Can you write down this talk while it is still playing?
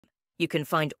You can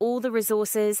find all the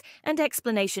resources and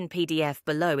explanation PDF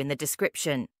below in the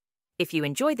description. If you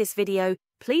enjoy this video,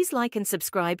 please like and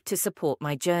subscribe to support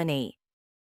my journey.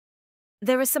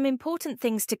 There are some important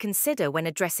things to consider when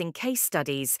addressing case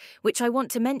studies, which I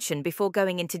want to mention before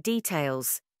going into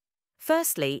details.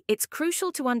 Firstly, it's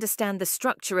crucial to understand the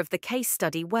structure of the case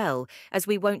study well, as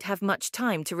we won't have much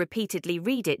time to repeatedly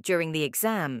read it during the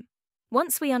exam.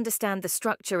 Once we understand the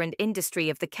structure and industry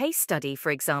of the case study,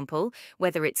 for example,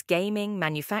 whether it's gaming,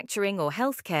 manufacturing, or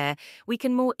healthcare, we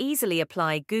can more easily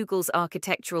apply Google's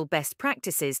architectural best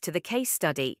practices to the case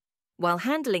study. While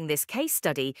handling this case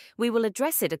study, we will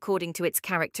address it according to its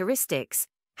characteristics.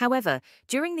 However,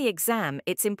 during the exam,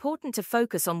 it's important to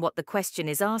focus on what the question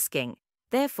is asking.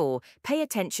 Therefore, pay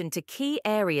attention to key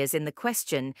areas in the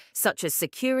question, such as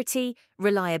security,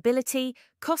 reliability,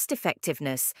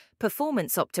 cost-effectiveness,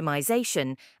 performance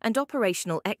optimization, and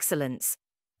operational excellence.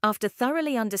 After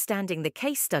thoroughly understanding the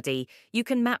case study, you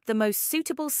can map the most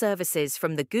suitable services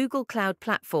from the Google Cloud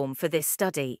platform for this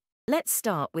study. Let's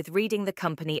start with reading the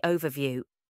company overview.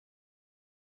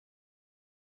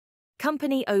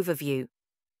 Company overview.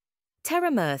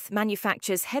 TerramEarth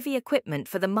manufactures heavy equipment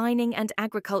for the mining and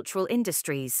agricultural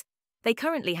industries. They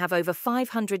currently have over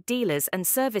 500 dealers and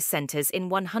service centers in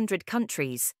 100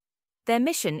 countries. Their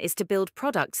mission is to build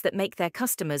products that make their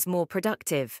customers more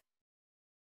productive.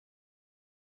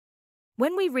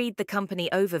 When we read the company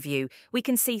overview, we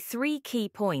can see 3 key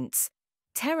points.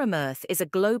 TerramEarth is a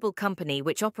global company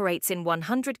which operates in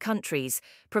 100 countries,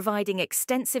 providing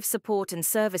extensive support and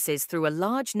services through a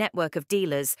large network of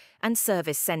dealers and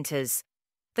service centers.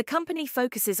 The company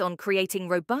focuses on creating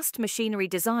robust machinery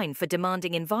design for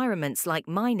demanding environments like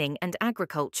mining and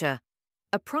agriculture.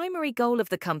 A primary goal of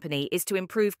the company is to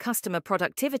improve customer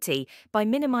productivity by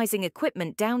minimizing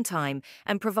equipment downtime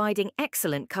and providing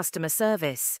excellent customer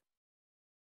service.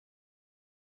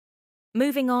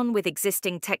 Moving on with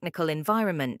existing technical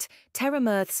environment,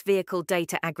 TerramEarth's vehicle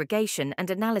data aggregation and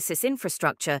analysis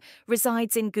infrastructure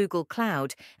resides in Google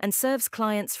Cloud and serves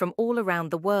clients from all around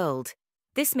the world.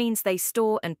 This means they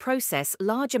store and process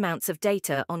large amounts of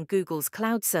data on Google's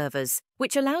cloud servers,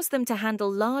 which allows them to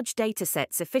handle large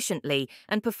datasets efficiently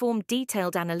and perform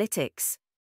detailed analytics.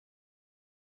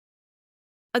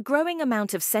 A growing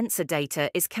amount of sensor data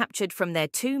is captured from their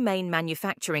 2 main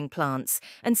manufacturing plants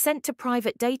and sent to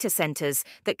private data centers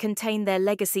that contain their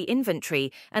legacy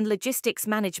inventory and logistics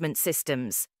management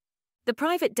systems. The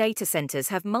private data centers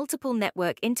have multiple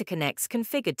network interconnects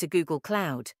configured to Google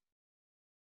Cloud.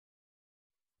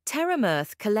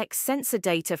 TerramEarth collects sensor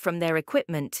data from their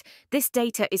equipment. This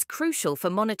data is crucial for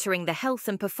monitoring the health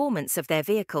and performance of their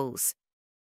vehicles.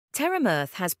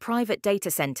 TerramEarth has private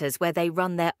data centers where they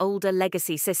run their older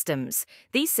legacy systems.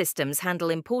 These systems handle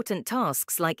important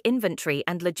tasks like inventory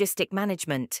and logistic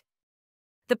management.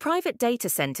 The private data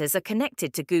centers are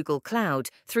connected to Google Cloud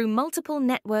through multiple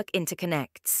network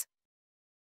interconnects.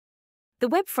 The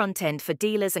web frontend for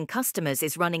dealers and customers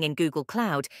is running in Google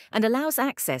Cloud and allows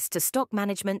access to stock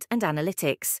management and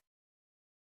analytics.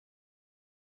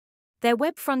 Their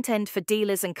web frontend for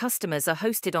dealers and customers are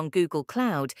hosted on Google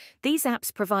Cloud. These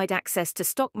apps provide access to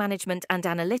stock management and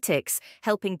analytics,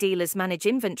 helping dealers manage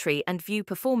inventory and view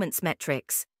performance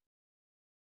metrics.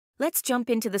 Let's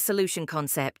jump into the solution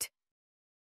concept.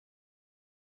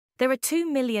 There are 2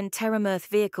 million TerramEarth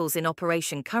vehicles in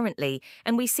operation currently,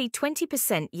 and we see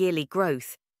 20% yearly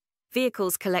growth.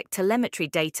 Vehicles collect telemetry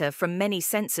data from many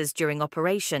sensors during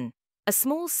operation. A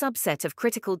small subset of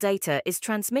critical data is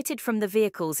transmitted from the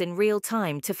vehicles in real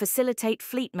time to facilitate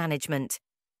fleet management.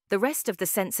 The rest of the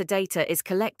sensor data is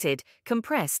collected,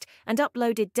 compressed, and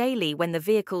uploaded daily when the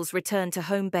vehicles return to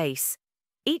home base.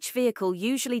 Each vehicle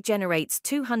usually generates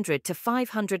 200 to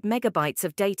 500 megabytes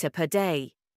of data per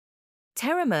day.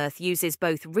 TerramEarth uses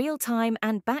both real-time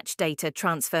and batch data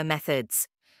transfer methods.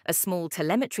 A small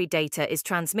telemetry data is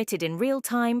transmitted in real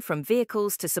time from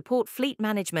vehicles to support fleet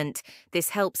management. This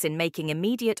helps in making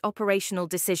immediate operational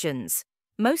decisions.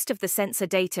 Most of the sensor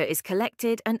data is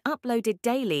collected and uploaded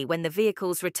daily when the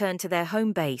vehicles return to their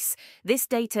home base. This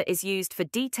data is used for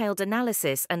detailed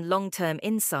analysis and long-term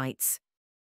insights.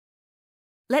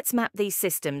 Let's map these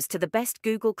systems to the best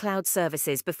Google Cloud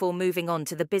services before moving on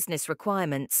to the business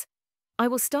requirements. I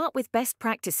will start with best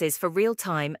practices for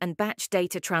real-time and batch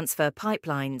data transfer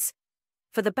pipelines.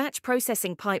 For the batch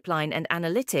processing pipeline and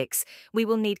analytics, we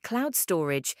will need cloud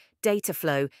storage, data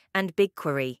flow, and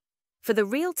BigQuery. For the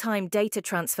real-time data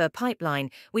transfer pipeline,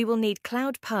 we will need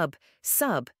Cloud Pub,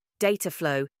 Sub,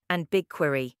 Dataflow, and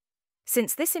BigQuery.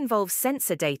 Since this involves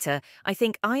sensor data, I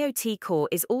think IoT Core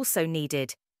is also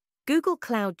needed. Google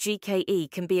Cloud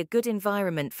GKE can be a good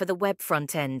environment for the web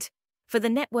front end. For the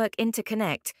network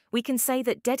interconnect, we can say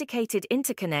that dedicated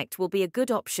interconnect will be a good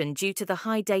option due to the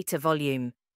high data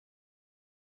volume.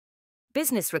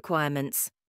 Business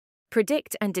requirements.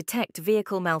 Predict and detect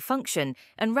vehicle malfunction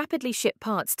and rapidly ship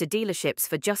parts to dealerships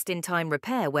for just-in-time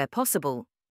repair where possible.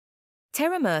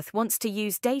 TerramEarth wants to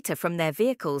use data from their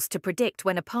vehicles to predict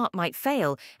when a part might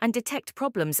fail and detect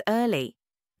problems early.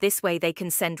 This way they can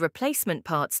send replacement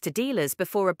parts to dealers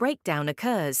before a breakdown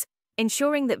occurs,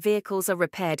 ensuring that vehicles are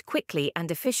repaired quickly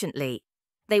and efficiently.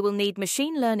 They will need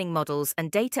machine learning models and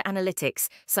data analytics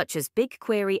such as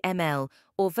BigQuery ML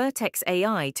or Vertex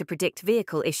AI to predict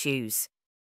vehicle issues.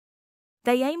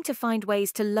 They aim to find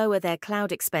ways to lower their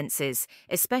cloud expenses,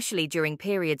 especially during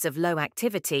periods of low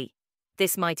activity.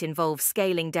 This might involve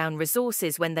scaling down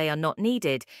resources when they are not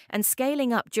needed and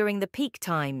scaling up during the peak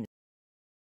times.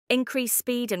 Increase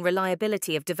speed and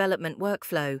reliability of development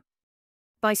workflow.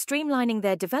 By streamlining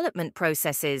their development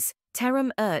processes,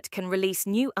 TerramEarth can release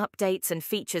new updates and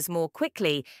features more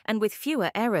quickly and with fewer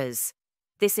errors.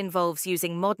 This involves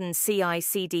using modern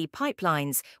CI/CD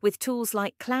pipelines with tools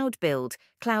like Cloud Build,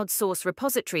 Cloud Source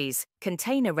Repositories,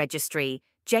 Container Registry,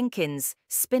 Jenkins,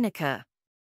 Spinnaker.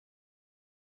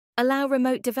 Allow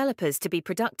remote developers to be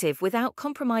productive without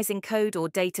compromising code or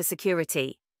data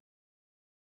security.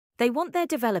 They want their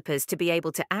developers to be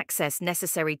able to access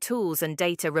necessary tools and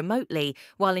data remotely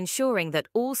while ensuring that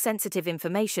all sensitive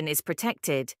information is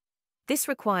protected. This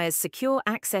requires secure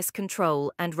access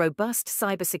control and robust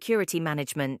cybersecurity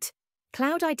management.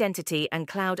 Cloud Identity and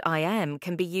Cloud IAM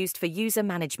can be used for user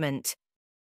management.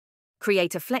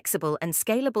 Create a flexible and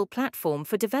scalable platform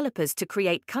for developers to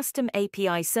create custom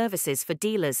API services for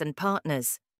dealers and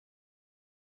partners.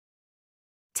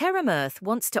 TerramEarth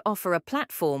wants to offer a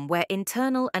platform where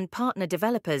internal and partner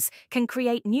developers can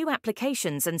create new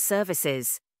applications and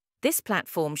services. This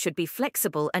platform should be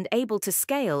flexible and able to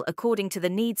scale according to the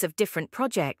needs of different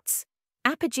projects.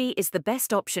 Apigee is the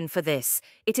best option for this.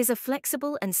 It is a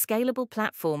flexible and scalable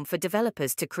platform for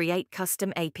developers to create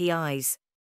custom APIs.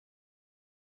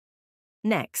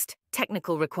 Next,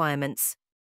 technical requirements.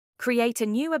 Create a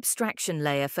new abstraction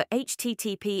layer for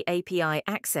HTTP API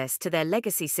access to their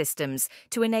legacy systems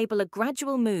to enable a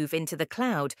gradual move into the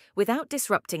cloud without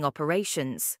disrupting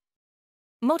operations.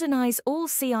 Modernize all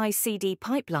CI/CD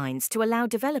pipelines to allow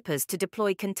developers to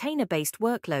deploy container-based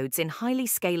workloads in highly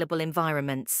scalable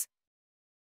environments.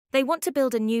 They want to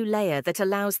build a new layer that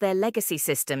allows their legacy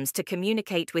systems to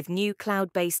communicate with new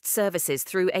cloud-based services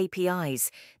through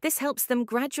APIs. This helps them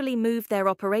gradually move their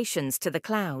operations to the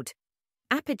cloud.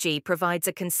 Apigee provides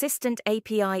a consistent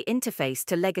API interface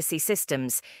to legacy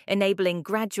systems, enabling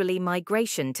gradually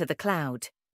migration to the cloud.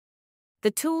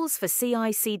 The tools for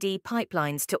CI/CD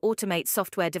pipelines to automate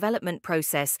software development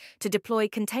process to deploy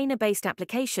container-based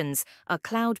applications are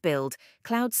Cloud Build,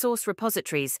 Cloud Source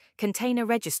Repositories, Container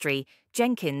Registry,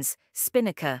 Jenkins,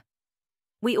 Spinnaker.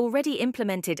 We already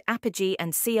implemented Apigee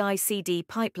and CI/CD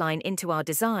pipeline into our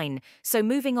design, so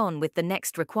moving on with the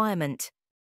next requirement.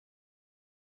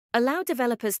 Allow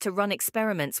developers to run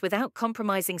experiments without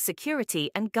compromising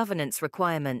security and governance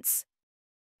requirements.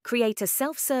 Create a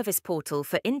self-service portal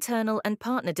for internal and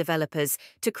partner developers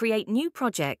to create new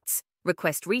projects,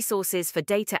 request resources for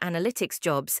data analytics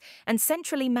jobs, and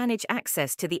centrally manage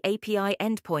access to the API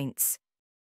endpoints.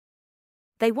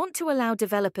 They want to allow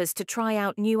developers to try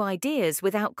out new ideas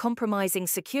without compromising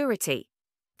security.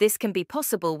 This can be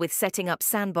possible with setting up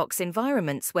sandbox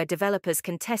environments where developers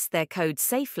can test their code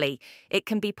safely. It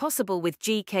can be possible with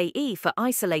GKE for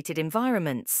isolated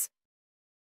environments.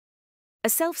 A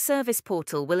self-service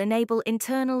portal will enable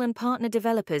internal and partner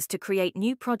developers to create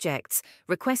new projects,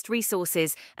 request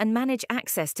resources, and manage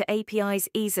access to APIs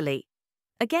easily.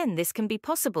 Again, this can be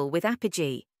possible with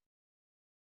Apigee.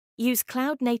 Use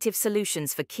cloud-native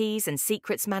solutions for keys and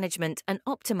secrets management and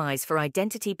optimize for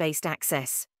identity-based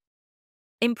access.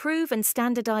 Improve and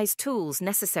standardize tools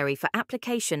necessary for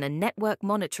application and network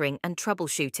monitoring and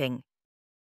troubleshooting.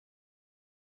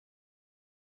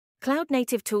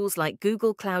 Cloud-native tools like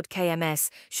Google Cloud KMS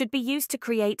should be used to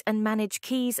create and manage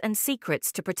keys and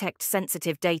secrets to protect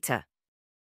sensitive data.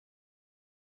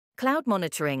 Cloud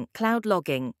monitoring, cloud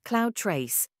logging, cloud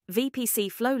trace,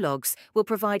 VPC flow logs will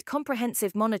provide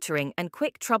comprehensive monitoring and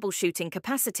quick troubleshooting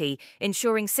capacity,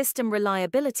 ensuring system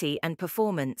reliability and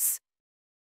performance.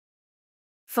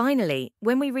 Finally,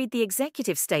 when we read the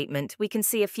executive statement, we can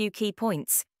see a few key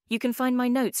points. You can find my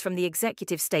notes from the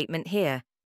executive statement here.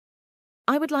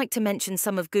 I would like to mention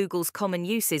some of Google's common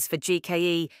uses for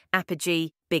GKE,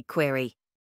 Apigee, BigQuery.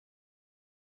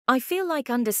 I feel like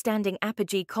understanding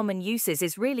Apigee common uses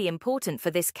is really important for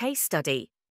this case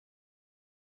study.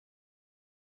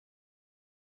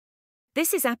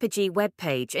 This is Apigee web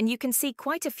page, and you can see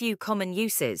quite a few common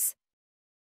uses.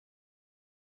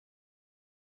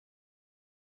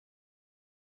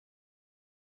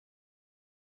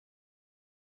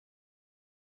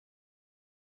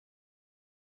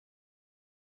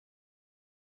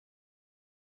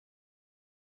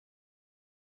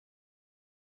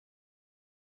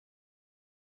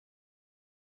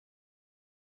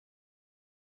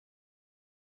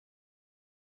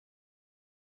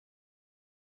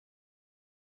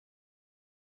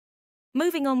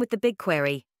 Moving on with the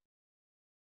BigQuery.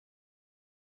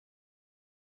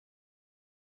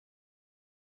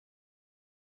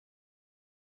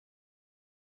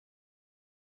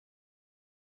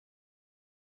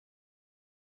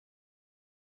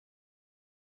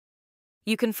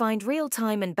 You can find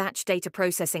real-time and batch data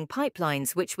processing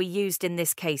pipelines, which we used in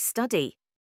this case study.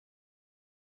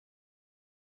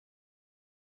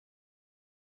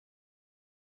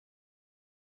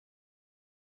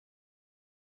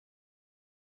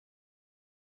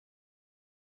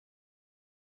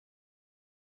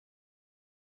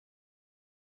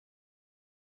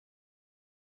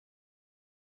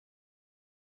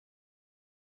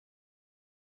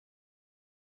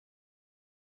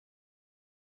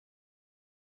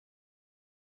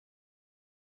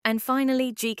 And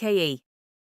finally, GKE.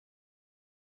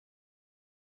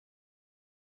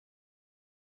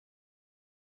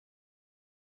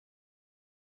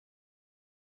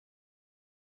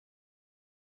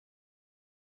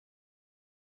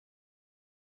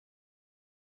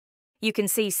 You can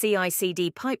see CI/CD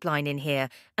pipeline in here,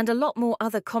 and a lot more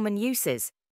other common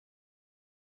uses.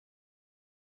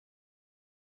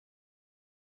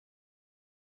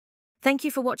 Thank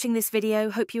you for watching this video.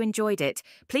 Hope you enjoyed it.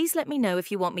 Please let me know if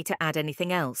you want me to add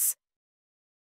anything else.